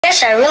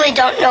Guess I really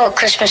don't know what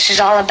Christmas is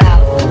all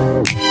about.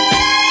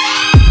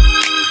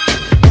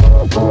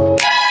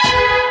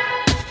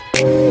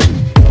 Isn't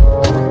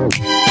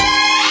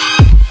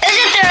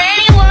there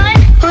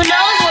anyone who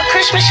knows what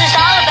Christmas is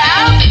all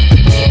about?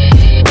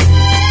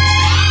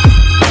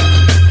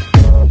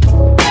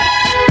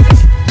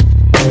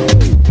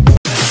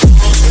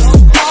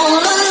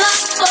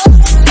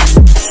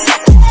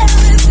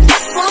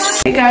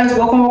 Hey guys,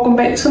 welcome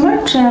back to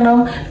my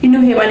channel. If you're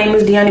new here, my name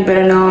is Deonie,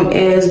 better known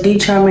as D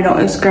Charming on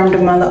Instagram,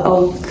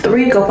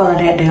 DeMother03. Go follow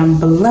that down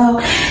below.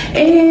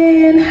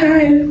 And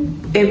hi,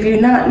 if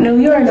you're not new,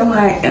 you already know who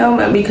I am.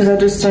 And because I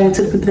just turned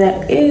to people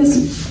that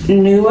is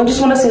new, I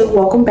just want to say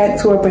welcome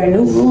back to a brand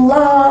new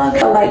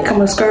vlog. Like,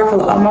 comment, subscribe,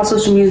 follow all my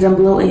social media down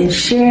below, and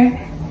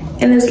share.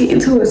 And let's get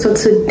into it. So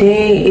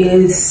today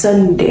is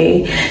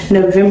Sunday,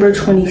 November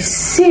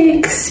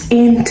 26th,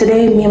 and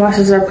today me and my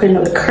sister are putting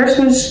up the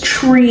Christmas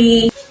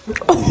tree.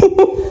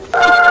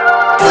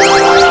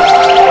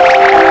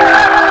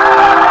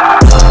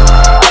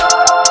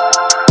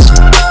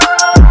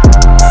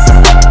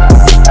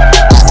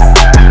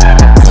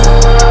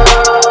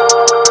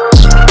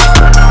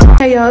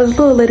 Hey y'all, it's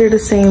a little later the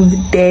same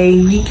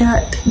day. We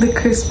got the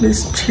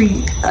Christmas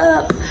tree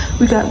up,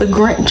 we got the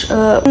Grinch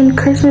up, and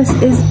Christmas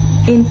is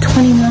in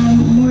 29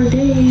 more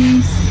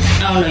days.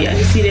 I don't know, y'all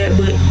can see that,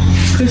 but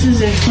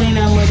Christmas in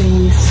 29 more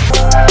days.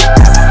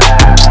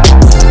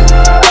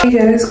 Hey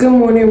guys, good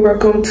morning.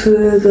 Welcome to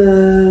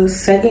the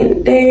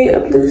second day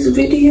of this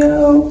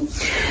video.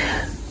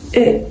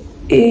 It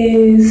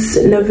is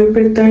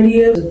November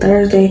 30th,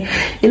 Thursday,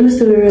 and it's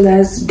the very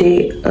last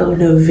day of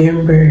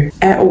November.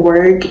 At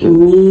work,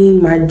 me,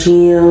 my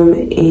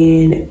GM,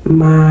 and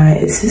my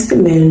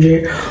assistant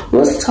manager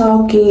was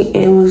talking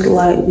and was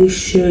like, we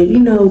should, you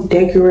know,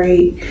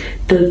 decorate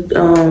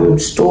the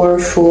store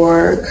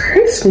for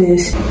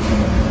Christmas.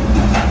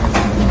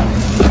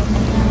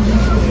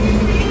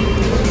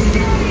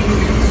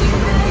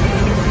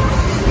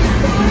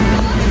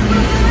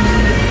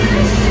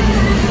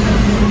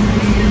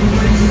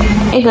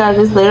 Hey guys,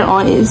 it's later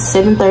on. It's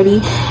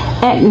 7:30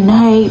 at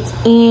night,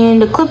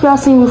 and the clip y'all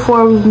seen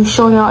before, we've been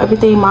showing y'all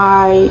everything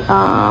my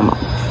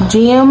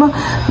GM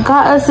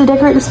got us to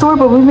decorate the store,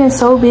 but we've been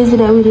so busy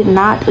that we did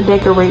not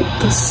decorate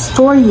the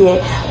store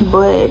yet.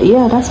 But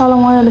yeah, that's all I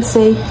wanted to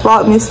say.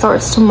 Vlogmas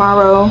starts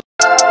tomorrow.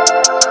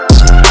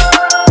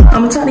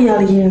 I'm gonna talk to y'all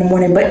again in the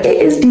morning, but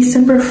it is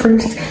December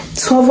 1st,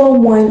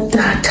 12:01, the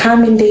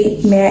time and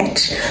date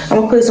match. I'm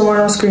gonna put it somewhere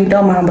on the screen.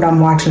 Don't mind what I'm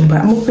watching, but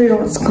I'm gonna put it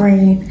on the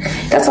screen.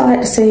 That's all I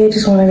had to say. I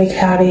just wanted to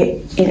count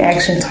it in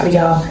action, talk to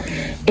y'all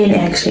in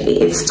action.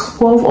 It's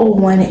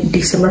 12:01,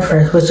 December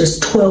 1st, which is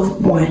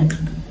 12:1.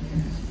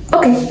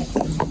 Okay,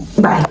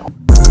 bye.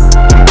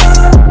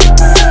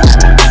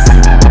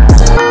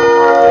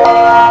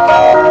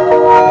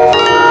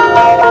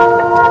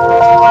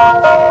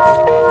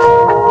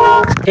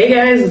 Hey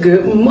guys,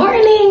 good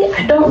morning.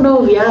 I don't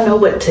know if y'all know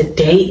what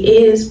today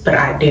is, but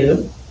I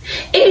do.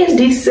 It is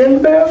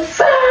December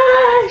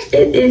 1st.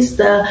 It is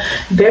the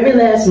very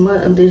last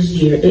month of this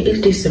year. It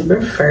is December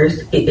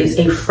 1st. It is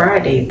a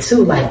Friday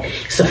too. Like,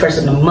 it's the first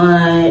of the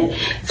month.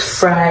 It's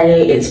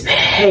Friday. It's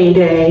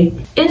payday.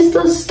 It's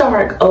the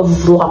start of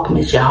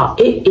Vlogmas, y'all.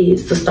 It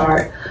is the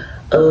start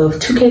of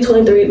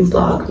 2K23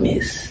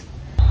 Vlogmas.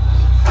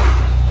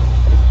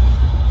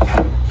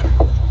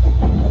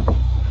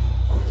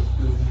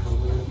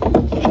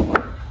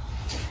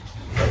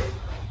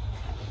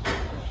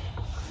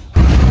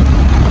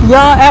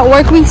 Y'all, at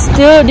work we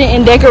still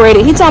didn't decorate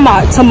it. He talking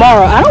about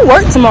tomorrow. I don't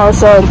work tomorrow,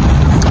 so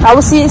I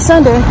will see it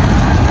Sunday.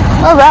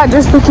 All right,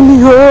 just picking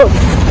me up.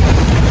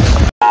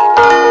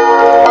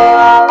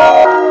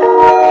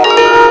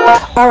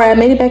 All right, I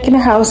made it back in the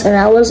house, and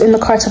I was in the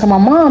car talking to my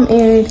mom,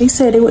 and they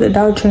said they went to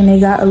Dollar Tree and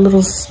they got a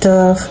little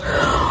stuff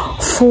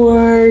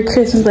for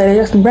Christmas. Like, they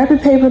got some wrapping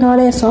paper and all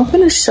that, so I'm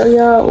gonna show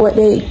y'all what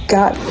they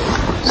got.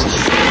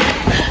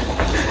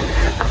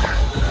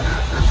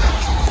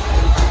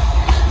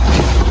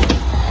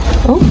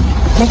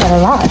 They got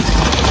a lot.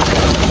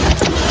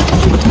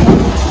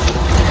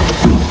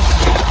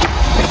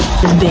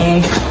 This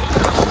bag.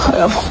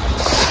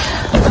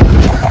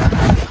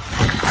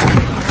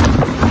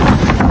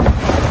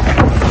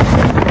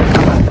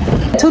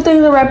 Two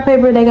things of wrap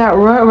paper. They got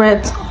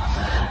Rugrats.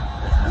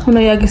 I know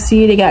y'all can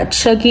see. They got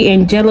Chucky,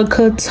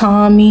 Angelica,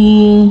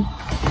 Tommy,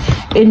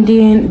 and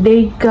then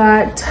they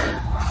got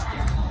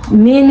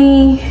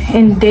Minnie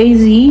and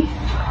Daisy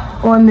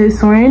on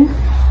this one.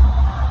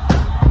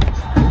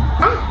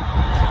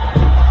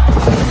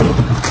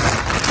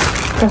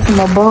 Got some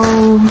more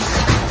bows.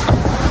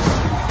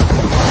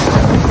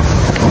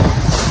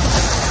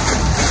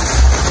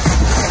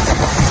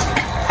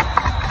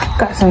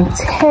 Got some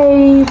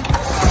tape.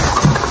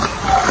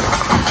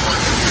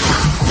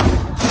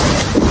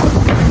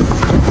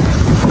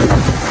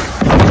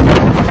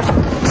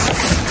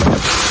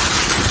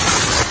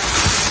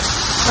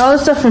 All the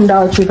stuff from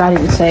Dollar Tree I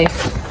didn't say.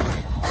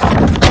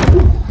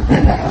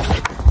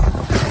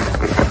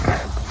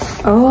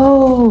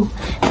 Oh,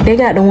 they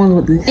got the ones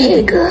with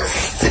Legos.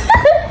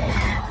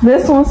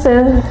 This one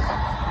says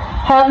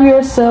Have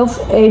yourself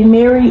a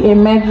merry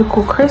and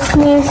magical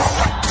Christmas.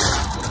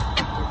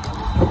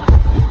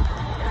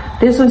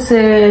 This one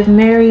says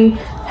merry,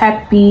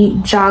 happy,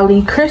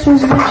 jolly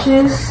Christmas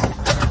wishes.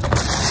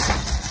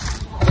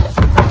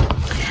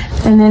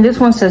 And then this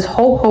one says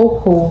ho ho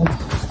ho.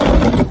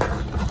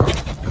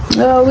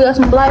 Oh, we got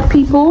some black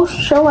people.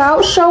 Show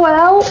out, show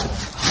out.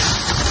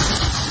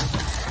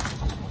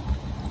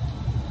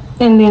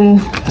 And then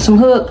some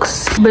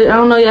hooks. But I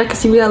don't know, y'all can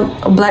see we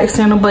got a black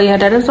Santa. But yeah,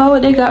 that is all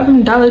what they got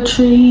from Dollar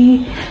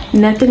Tree.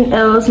 Nothing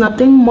else,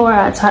 nothing more.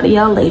 I'll talk to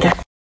y'all later.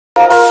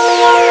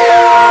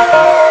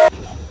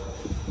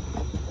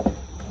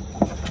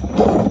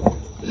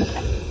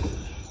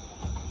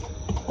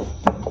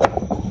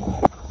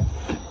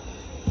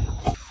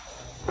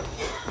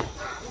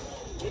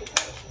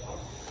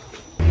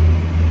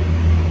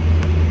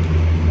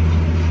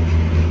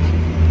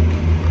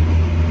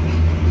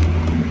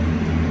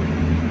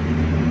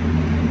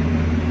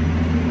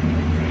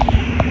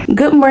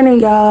 Good morning,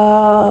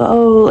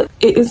 y'all.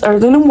 It is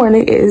early in the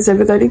morning. It is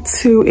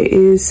 7:32. It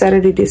is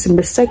Saturday,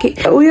 December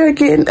 2nd. We are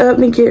getting up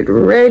and get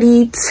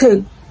ready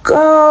to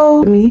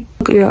go.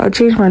 Yeah, I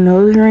changed my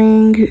nose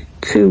ring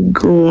to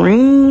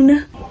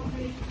green.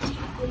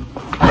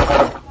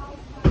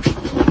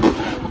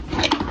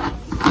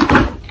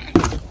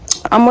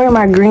 I'm wearing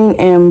my green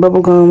and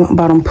bubblegum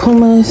bottom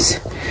Pumas.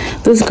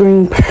 This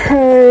green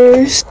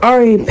purse. I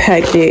already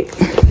packed it.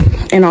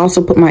 And I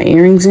also put my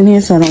earrings in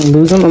here so I don't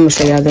lose them. I'm gonna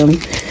show y'all them.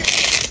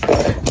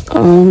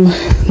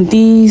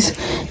 These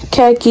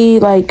khaki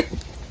like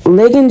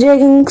legging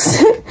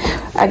jeggings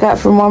I got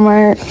from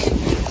Walmart.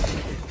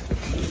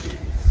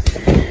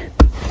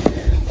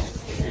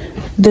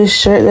 This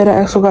shirt that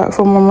I also got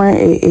from Walmart,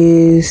 it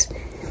is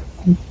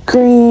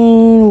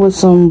green with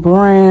some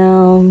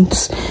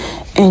browns.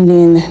 And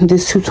then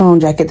this two-tone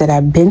jacket that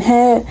I've been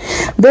had.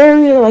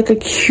 Very like a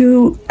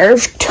cute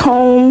earth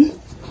tone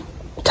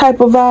type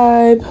of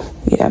vibe.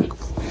 Yeah. And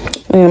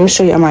I'm gonna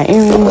show y'all my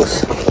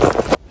earrings.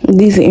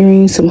 These are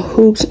earrings, some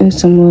hoops, and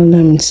some little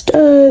diamond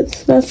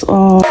studs. That's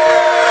all.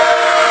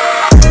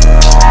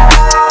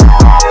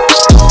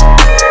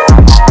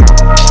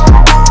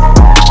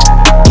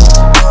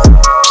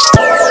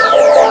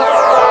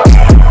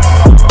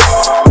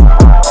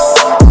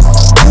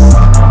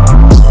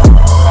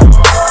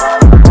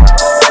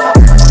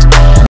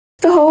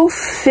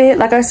 Fit,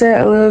 like I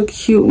said, a little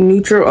cute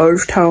neutral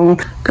earth tone.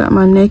 Got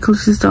my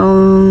necklaces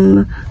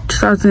on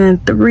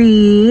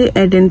 2003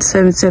 and then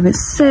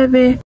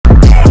 777.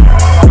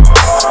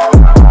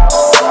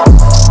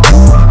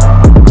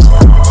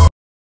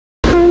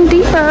 Home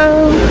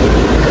Depot.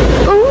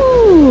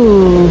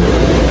 Ooh,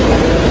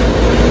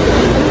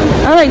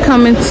 I like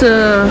coming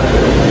to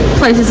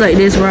places like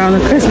this around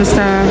the Christmas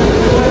time.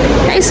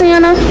 Hey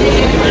Santa.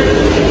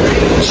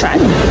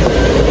 Shiny.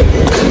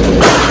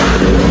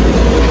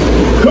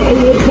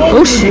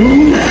 Oh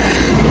shit,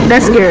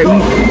 that scared me.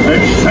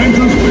 And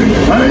Santa's been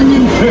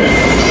hanging here,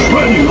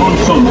 running on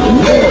some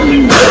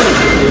morning.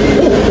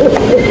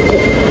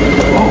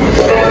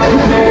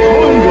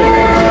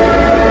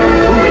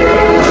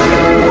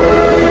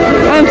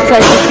 I'm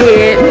such a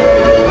kid.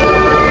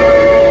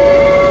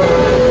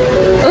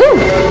 Ooh.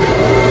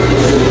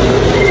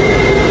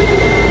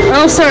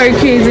 I'm sorry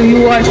kids if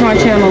you watch my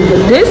channel,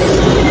 but this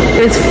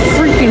is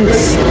freaking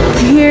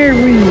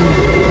scary.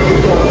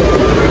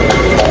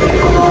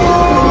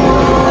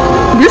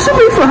 This should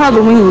be for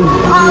Halloween.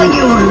 Are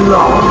you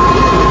lost?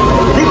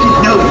 This is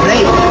no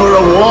place for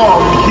a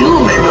warm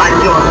human like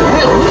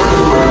yourself.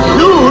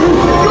 Soon,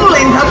 you'll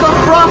end up a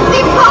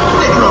frosty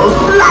popsicle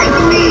like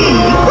me.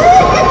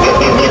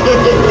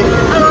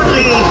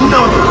 Only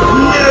not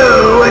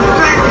no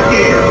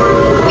attractive.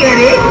 Get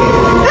it?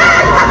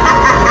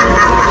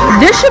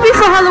 This should be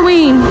for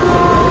Halloween.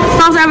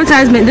 False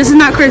advertisement. This is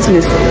not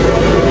Christmas.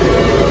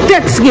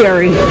 That's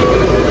scary.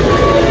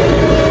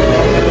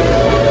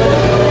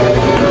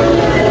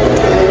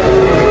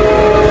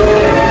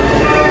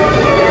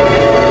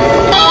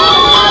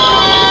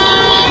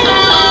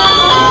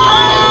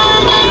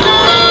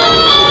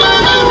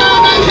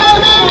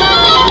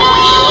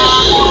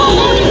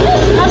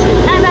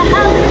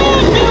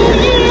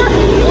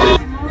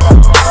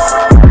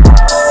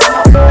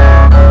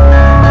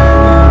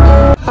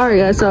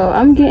 So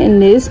I'm getting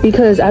this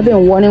because I've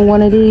been wanting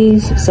one of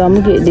these, so I'm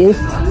gonna get this.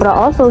 But I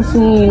also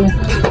seen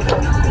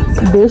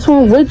this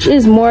one, which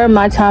is more of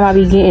my time I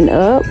be getting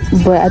up,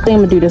 but I think I'm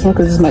gonna do this one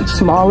because it's much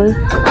smaller.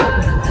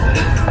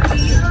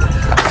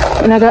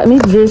 And I got me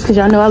this because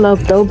y'all know I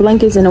love throw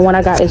blankets, and the one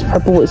I got is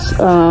purple with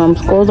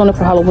skulls on it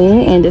for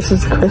Halloween, and this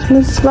is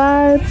Christmas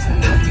vibes.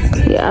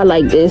 Yeah, I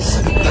like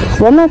this.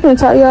 But I'm not gonna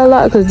tell y'all a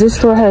lot because this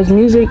store has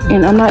music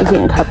and I'm not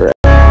getting copyright.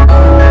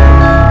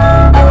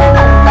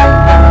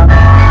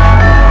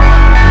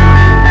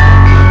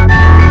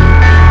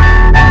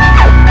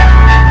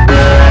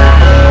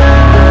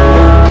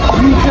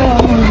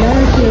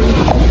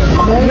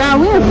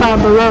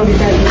 Below.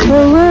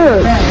 Well,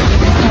 look.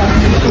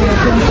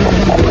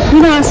 You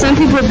know how some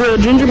people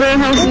build gingerbread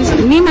houses?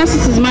 Me and my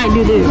sisters might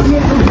do this.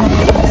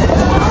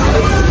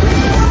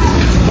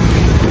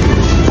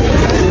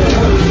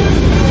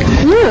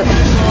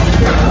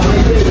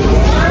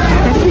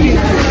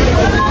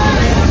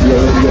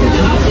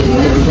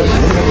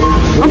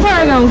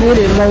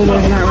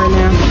 later, not right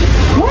now.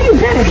 Why you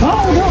got it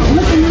balled up?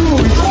 Look at you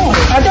record.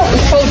 I don't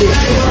hold it.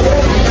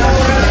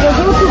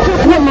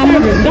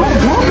 Don't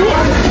drop it.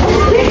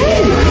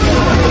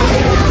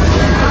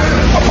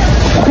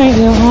 Can't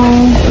get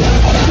home.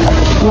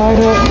 Light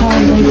up.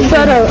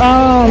 Instead of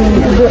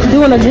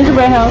doing a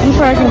gingerbread house, you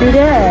probably can do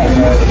that.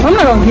 I'm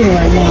not gonna get it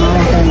right now, I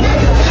don't think.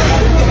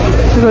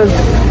 Because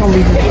it's gonna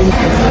be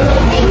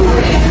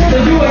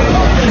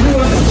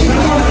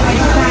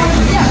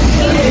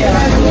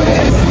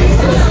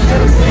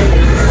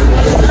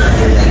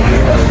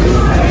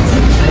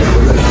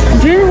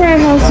gingerbread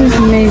house is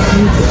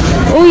amazing.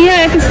 Oh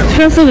yeah, I can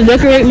pencil to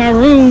decorate my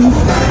room.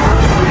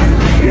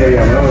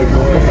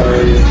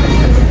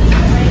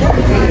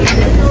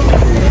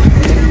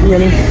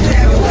 Really?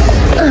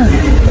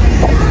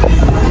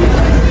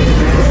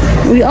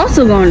 We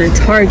also going to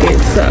Target,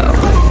 so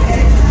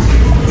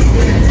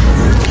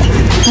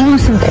I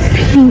want some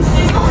pink.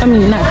 I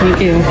mean, not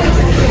pink, ew.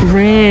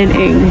 Red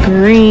and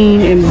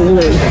green and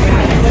blue.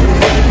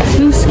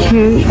 This is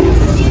cute.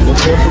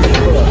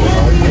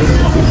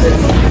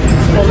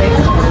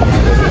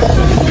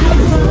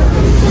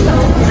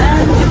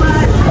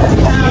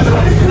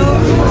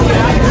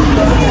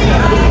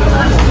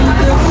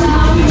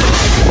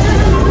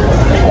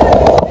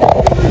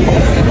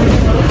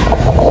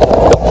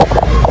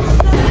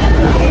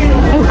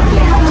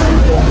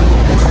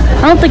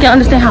 I don't think I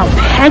understand how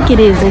packed it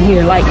is in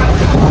here. Like,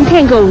 you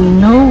can't go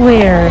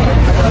nowhere.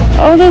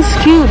 Oh, that's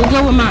cute to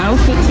go with my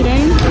outfit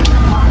today.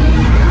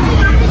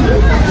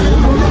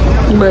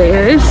 But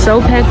yeah, it's so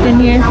packed in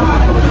here.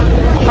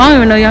 I don't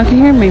even know y'all can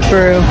hear me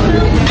for real.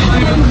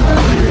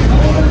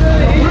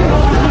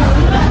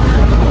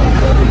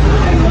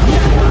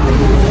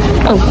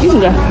 Oh, you can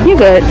go. You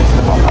good.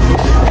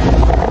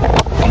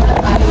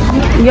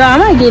 Y'all, I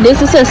might get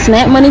this. It says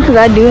snack money because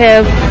I do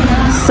have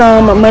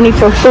some money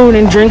for food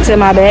and drinks in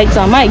my bag,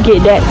 so I might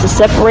get that to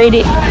separate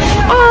it.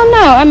 I don't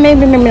know. I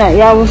maybe not.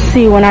 Y'all will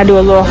see when I do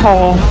a little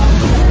haul.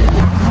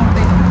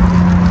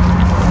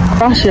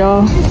 Gosh,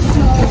 y'all.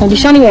 And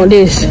Deonie want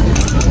this.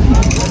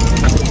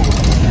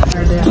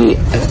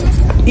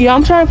 Yeah,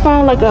 I'm trying to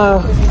find like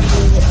a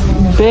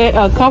bed,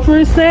 a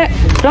comfort set.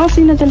 I don't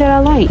see nothing that I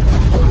like.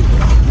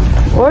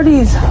 Or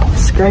these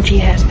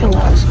scratchy ass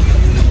pillows.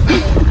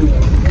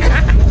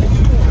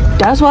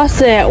 That's why I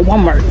said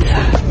Walmart.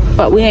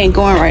 But we ain't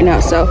going right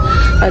now, so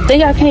I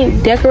think I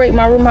can't decorate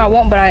my room how I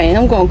want, but I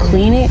am gonna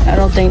clean it. I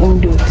don't think I'm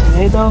gonna do it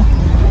today though,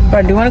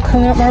 but I do want to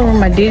clean up my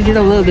room. I did get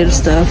a little bit of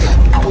stuff.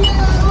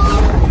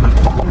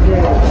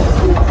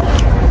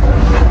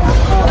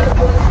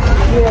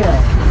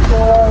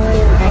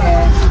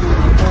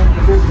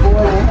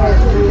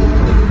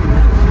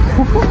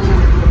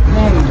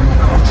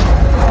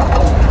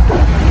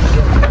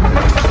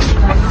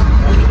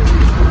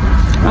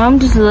 I'm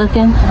just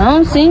looking. I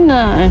don't see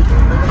none.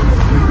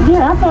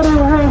 Yeah, I thought I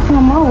would have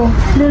some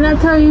over. Did I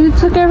tell you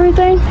took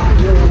everything?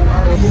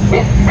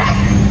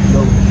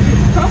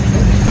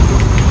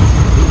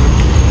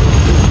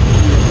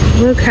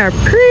 Look how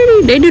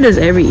pretty. They do this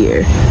every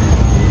year.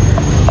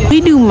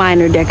 We do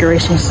minor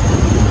decorations.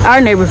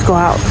 Our neighbors go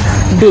out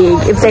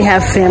big if they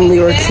have family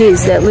or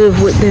kids that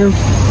live with them.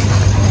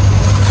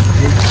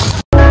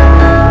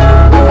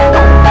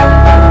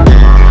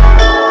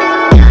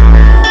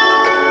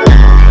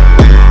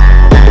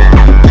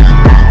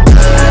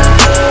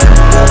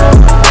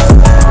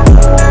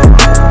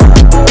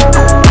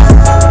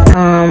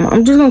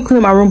 I'm just gonna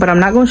clean my room, but I'm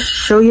not gonna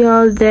show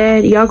y'all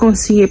that. Y'all gonna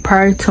see it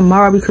probably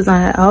tomorrow because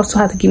I also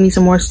have to give me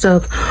some more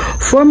stuff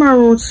for my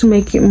room to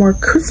make it more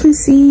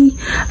Christmassy.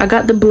 I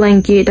got the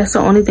blanket. That's the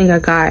only thing I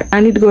got.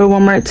 I need to go to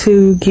Walmart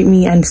to get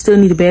me, I still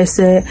need a bed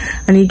set.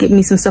 I need to get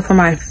me some stuff for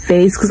my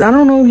face because I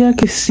don't know if y'all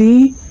can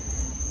see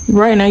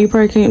right now. You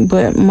probably can't,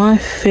 but my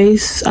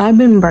face, I've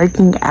been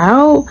breaking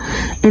out,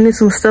 and there's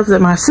some stuff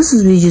that my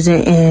sisters be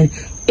using, and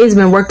it's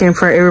been working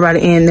for everybody,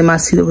 and they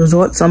might see the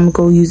results, so I'm gonna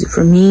go use it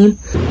for me.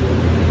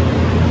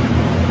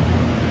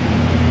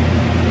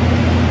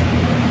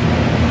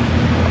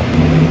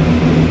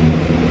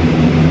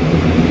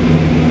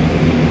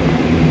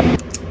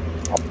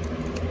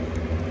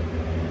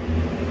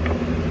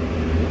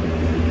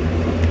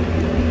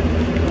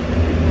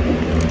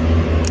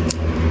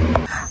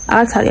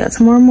 I'll tell y'all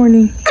tomorrow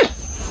morning.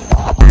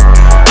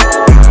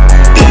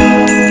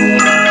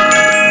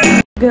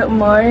 Good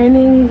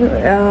morning.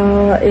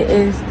 It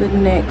is the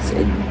next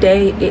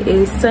day. It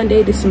is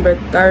Sunday, December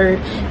 3rd.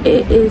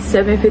 It is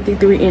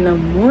 7:53 in the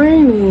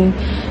morning,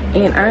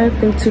 and I'm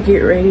going to get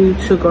ready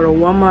to go to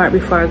Walmart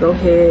before I go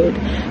ahead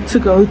to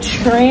go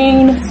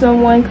train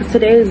someone, because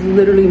today is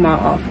literally my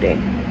off day.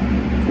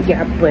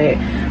 Yeah, but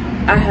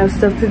I have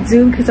stuff to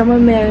do because I'm a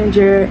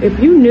manager. If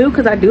you knew,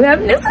 because I do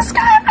have new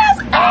subscribers.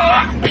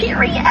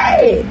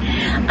 Period.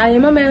 I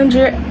am a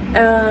manager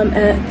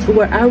at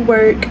where I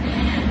work.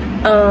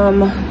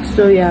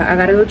 So yeah, I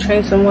gotta go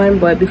train someone,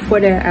 but before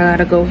that I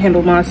gotta go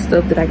handle my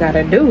stuff that I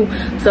gotta do.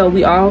 So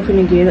we all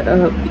finna get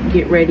up,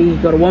 get ready,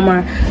 go to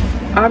Walmart.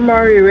 I'm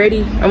already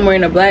ready. I'm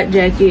wearing a black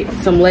jacket,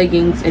 some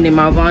leggings, and then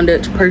my Von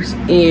Dutch purse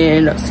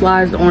and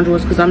slides, the orange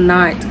ones, because I'm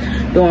not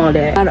doing all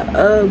that. Got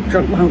up,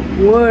 drunk my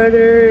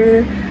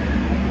water,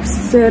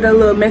 said a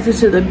little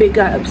message to the big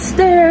guy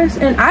upstairs,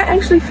 and I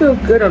actually feel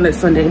good on this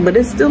Sunday, but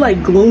it's still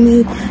like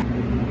gloomy.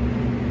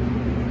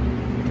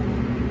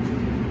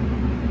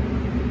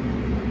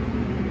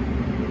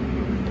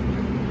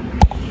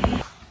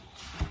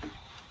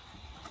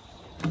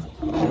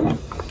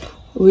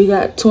 We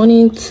got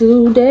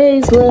 22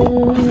 days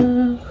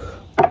left.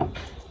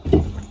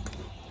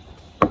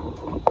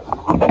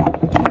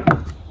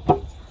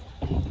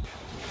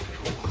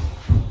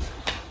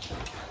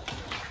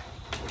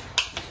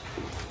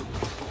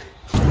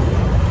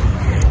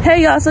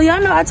 Hey y'all, so y'all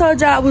know I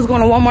told y'all I was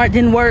going to Walmart,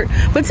 didn't work.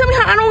 But tell me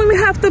how I don't even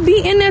have to be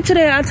in there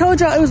today. I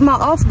told y'all it was my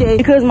off day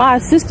because my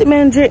assistant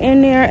manager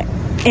in there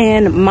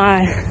and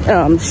my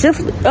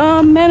shift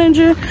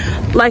manager,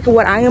 like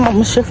what I am,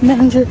 I'm a shift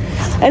manager,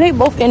 and they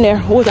both in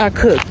there with our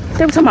cook.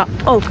 They were talking about,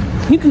 oh,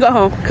 you can go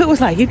home. Cook was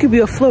like, you could be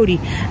a floaty.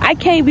 I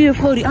can't be a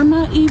floaty. I'm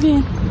not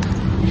even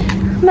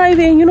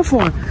in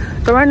uniform.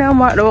 So right now I'm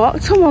about to walk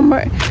to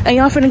Walmart, and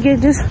y'all finna get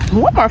this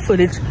Walmart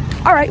footage.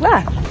 All right,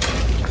 bye.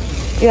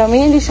 Yeah,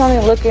 me and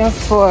Deonie looking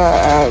for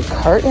a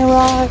curtain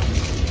rod.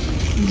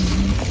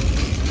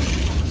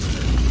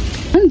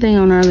 One thing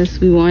on our list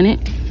we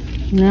wanted.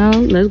 Now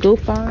let's go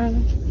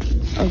find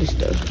other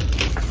stuff.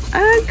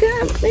 I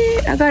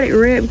got it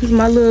red because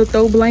my little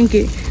throw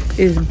blanket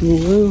is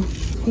blue.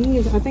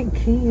 I think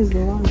king is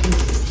the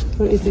largest.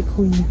 Or is it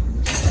queen?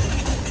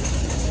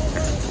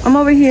 I'm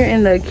over here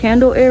in the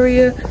candle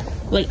area.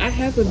 Like, I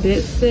have a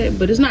bed set,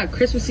 but it's not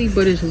Christmassy,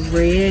 but it's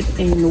red.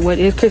 And what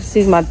is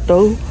Christmassy is my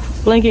throw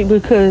blanket,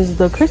 because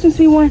the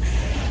Christmassy one,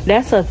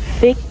 that's a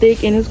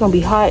thick, and it's gonna be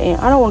hot, and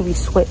I don't want to be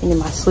sweating in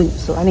my sleep,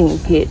 so I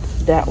didn't get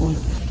that one.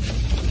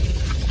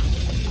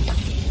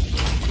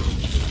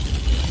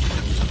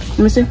 Let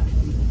me see.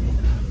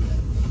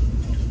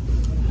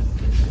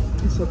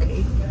 It's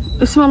okay.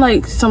 It smells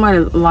like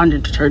somebody's laundry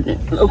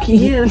detergent. Okay.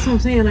 Yeah, that's what I'm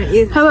saying.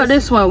 Like, how about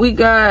this one? We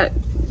got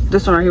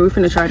this one right here. We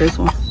finna try this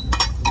one.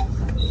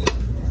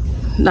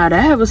 Now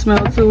that have a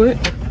smell to it.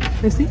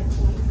 Let's see.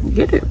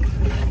 Get it.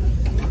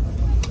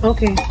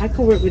 Okay, I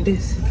can work with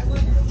this.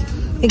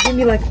 It give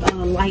me like a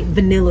light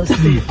vanilla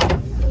scent.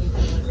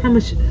 How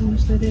much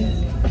that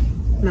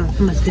is? No,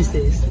 how much this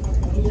is?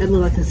 That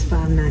look like it's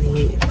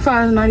 $5.98.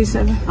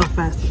 $5.97. Oh,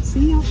 $5.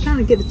 See, I was trying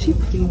to get it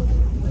cheaper for you.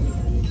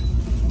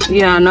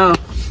 Yeah, I know.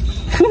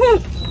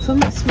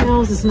 Some of the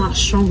smells is not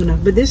strong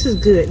enough, but this is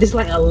good. It's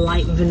like a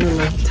light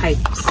vanilla type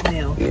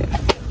smell. Yeah.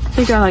 I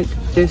think I like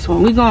this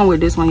one. We going with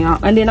this one,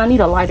 y'all. And then I need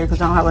a lighter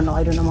because I don't have a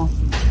lighter no more.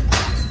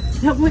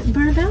 That went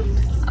burned out?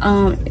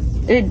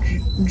 It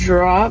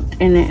dropped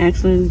and it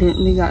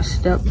accidentally got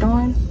stepped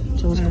on.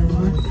 So it's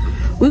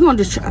gone. We're gonna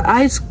just try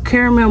ice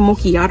caramel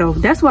macchiato.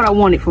 That's what I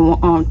wanted from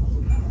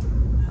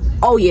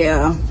oh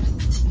yeah.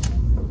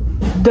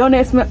 Don't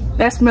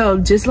that smell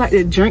just like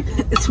the drink?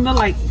 It smell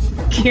like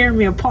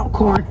caramel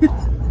popcorn.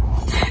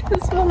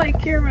 It smell like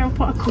caramel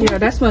popcorn. Yeah,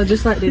 that smells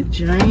just like the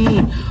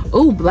drink.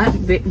 Oh,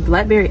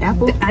 blackberry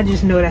apple. I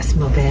just know that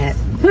smell bad.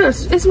 It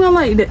smells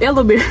like the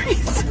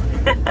elderberries.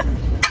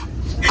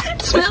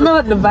 It smells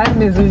like the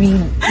vitamins we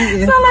need.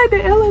 It smells like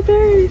the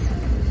elderberries.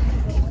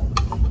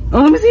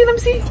 Oh, let me see.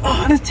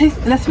 Oh,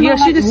 that smells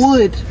like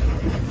wood.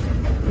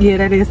 Yeah,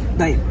 that is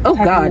like. Oh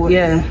God,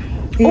 yeah.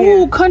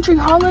 Oh, country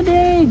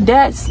holiday.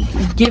 That's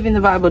giving the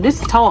vibe. But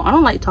this is tall. I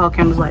don't like tall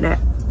candles like that.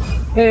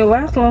 It'll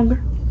last longer.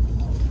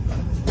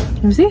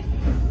 Let me see.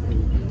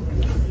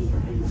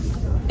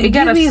 It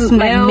got a smell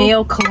like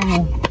male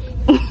cologne.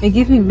 It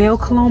gives me male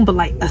cologne, but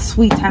like a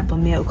sweet type of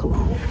male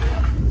cologne.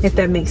 If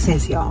that makes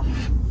sense, y'all.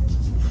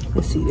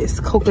 Let's see this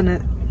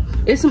coconut.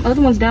 There's some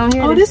other ones down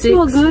here. Oh, this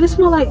smells good. It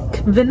smells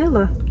like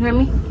vanilla. You hear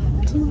me?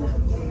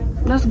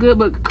 That's good,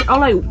 but I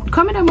like,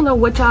 comment down below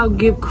what y'all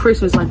give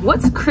Christmas. Like,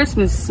 what's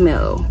Christmas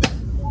smell?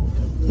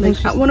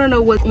 Like, I want to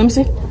know what. Let me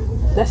see.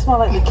 That smells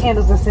like the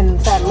candles that's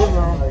inside the living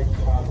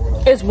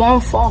room. It's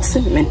warm fall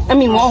cinnamon. I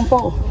mean, warm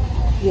fall.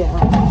 Yeah.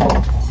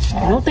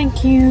 No,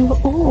 thank you.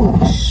 Oh,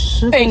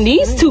 and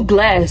these two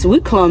glass, we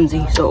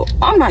clumsy, so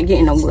I'm not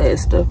getting no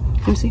glass stuff.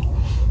 Let me see.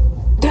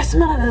 That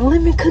smells like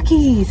lemon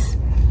cookies.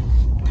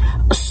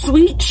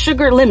 Sweet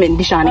sugar lemon,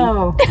 Deonie.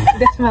 Oh,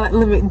 that smell like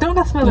lemon. Don't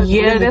that smell like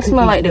yeah, that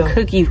smell like the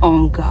cookies.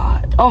 Oh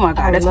God. Oh my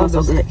God, that smells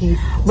so good. Cookies.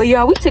 But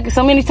y'all, we took it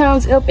so many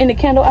times up in the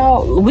candle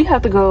out. We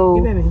have to go.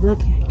 You better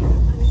look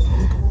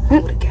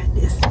at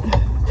this.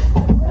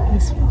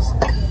 This smells so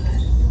good.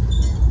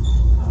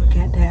 Look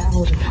at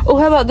that. Oh,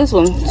 how about this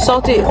one?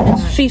 Salted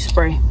sea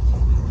spray.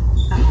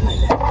 I don't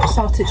like that.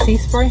 Salted sea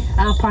spray?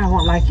 I probably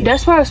won't like it.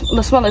 That's probably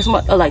the smell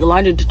like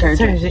laundry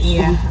detergent.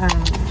 Yeah.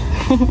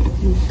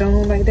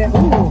 Don't like that.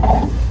 Ooh,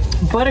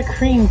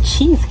 buttercream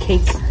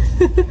cheesecake.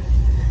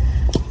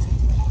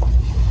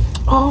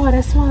 Oh,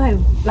 that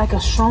smells like a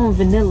strong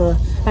vanilla,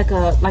 like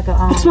a.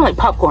 It smells like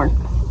popcorn.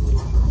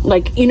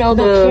 Like, you know,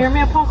 the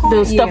caramel popcorn?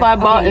 The stuff I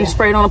bought and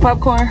sprayed on the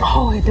popcorn.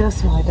 Oh, it does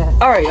smell like that.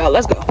 All right, y'all,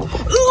 let's go.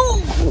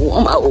 Ooh,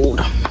 I'm old.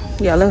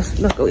 Yeah, let's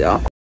go,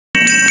 y'all.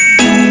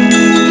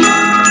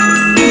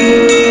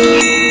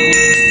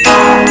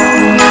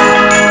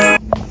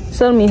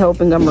 So let me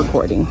hoping I'm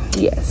recording.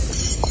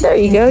 Yes. There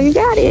you go. You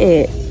got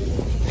it.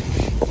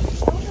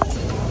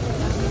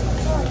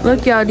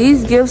 Look, y'all.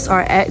 These gifts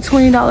are at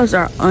 $20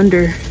 or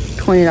under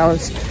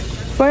 $20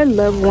 for a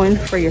loved one,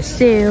 for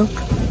yourself.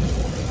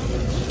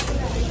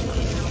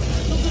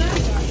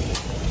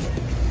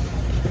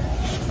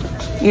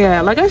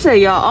 Yeah, like I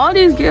said, y'all, all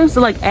these gifts are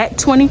like at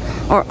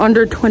 $20 or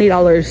under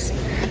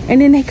 $20.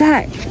 And then they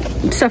got,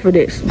 except for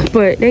this,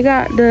 but they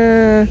got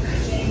the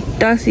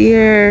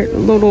dossier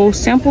little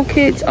sample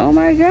kits. Oh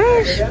my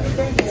gosh,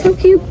 so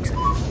cute.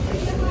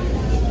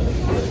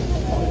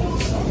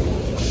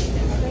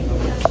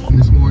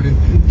 This morning,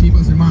 keep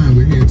us in mind,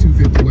 we're here at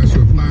 250 West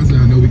Shore Plaza.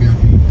 I know we got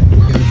going on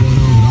with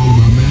all of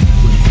our math,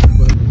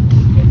 but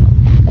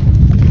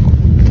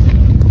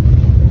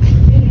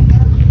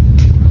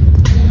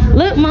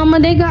Look, mama,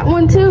 they got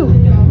one too.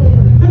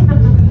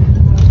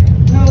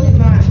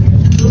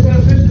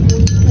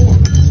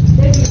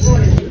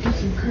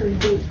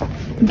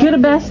 Get a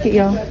basket,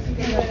 y'all.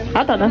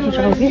 I thought that's what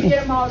y'all was getting.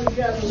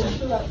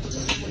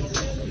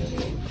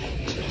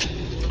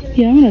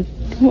 Yeah, I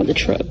want the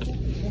truck.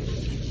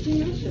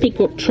 Pick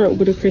up truck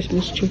with a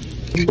Christmas tree.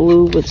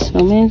 Blue with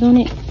snowmans on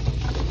it.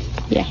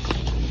 Yeah.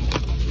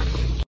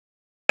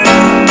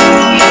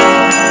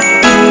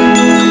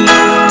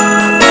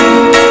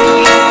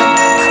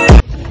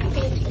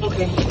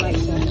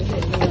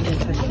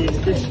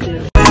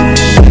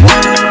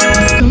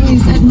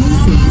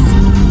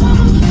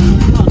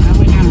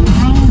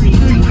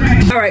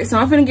 Alright, so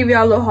I'm gonna give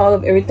y'all a little haul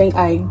of everything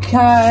I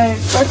got.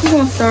 First, we're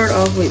gonna start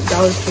off with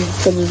Dollar Tree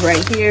because it's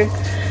right here.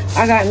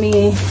 I got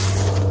me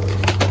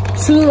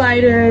 2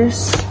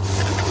 lighters,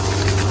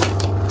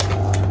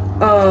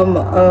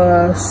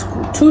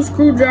 2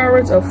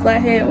 screwdrivers, a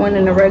flathead one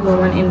and a regular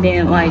one, and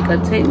then like a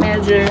tape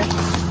measure,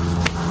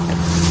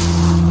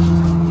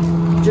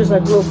 just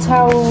like a little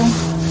towel,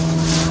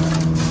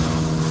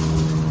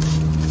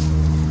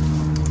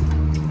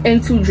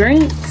 and 2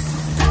 drinks.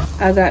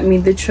 I got me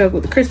the truck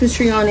with the Christmas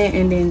tree on it,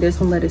 and then this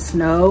one let it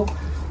snow.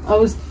 I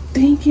was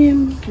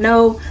thinking,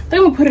 no,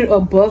 I'm gonna put it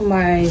above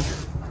my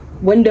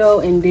window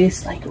and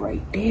this like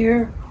right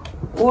there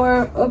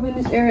or up in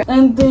this area.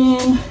 And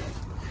then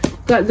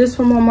got this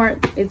from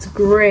Walmart. It's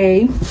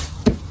gray.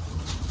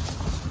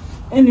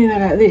 And then I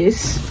got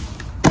this,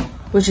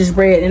 which is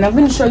red. And I'm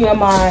gonna show y'all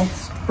my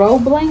throw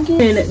blanket.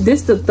 And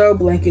this is the throw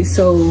blanket,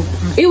 so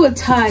it would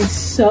tie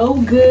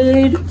so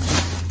good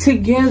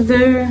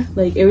together.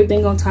 Like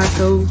everything gonna tie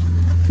so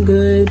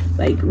good.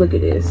 Like, look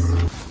at this.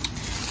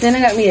 Then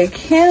I got me a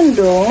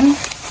candle.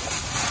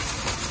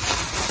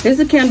 This is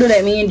a candle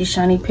that me and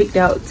Deonie picked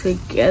out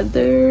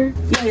together.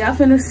 Yeah, y'all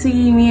finna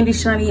see me and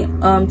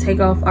Deonie take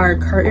off our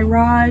curtain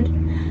rod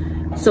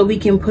so we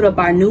can put up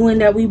our new one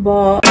that we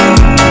bought.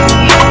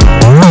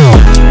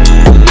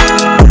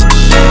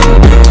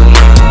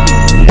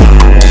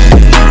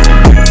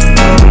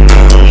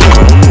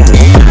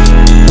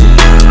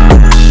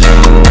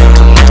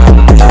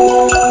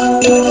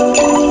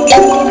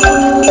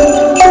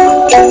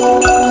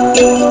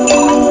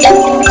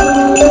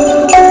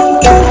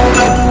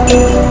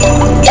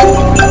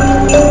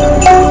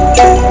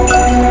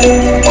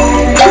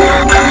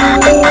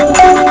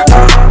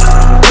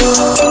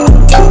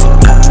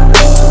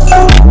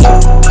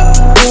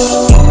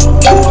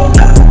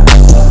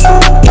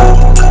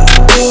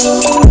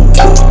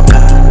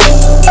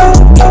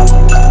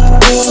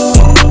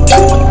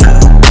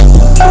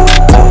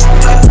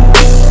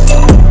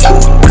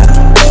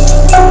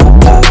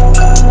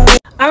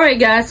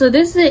 Guys, so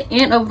this is the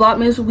end of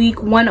Vlogmas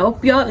week 1. I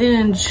hope y'all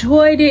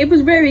enjoyed it. It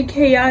was very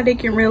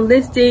chaotic and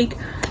realistic,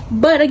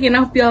 but again, I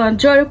hope y'all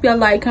enjoyed it. Hope y'all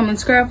like, comment,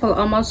 subscribe, follow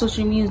all my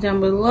social medias down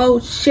below,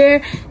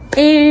 share.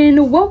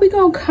 And what we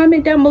gonna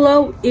comment down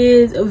below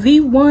is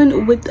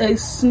V1 with a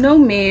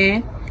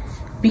snowman,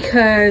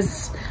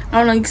 because I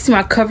don't know, you can see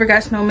my cover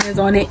got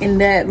snowmans on it, and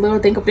that little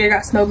thing up there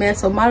got snowman,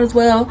 so might as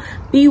well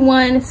be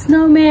one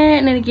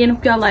snowman. And again,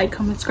 if y'all like,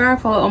 comment, subscribe,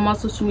 follow all my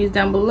social medias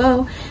down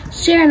below,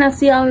 share, and I'll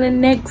see y'all in the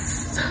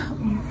next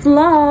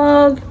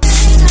vlog.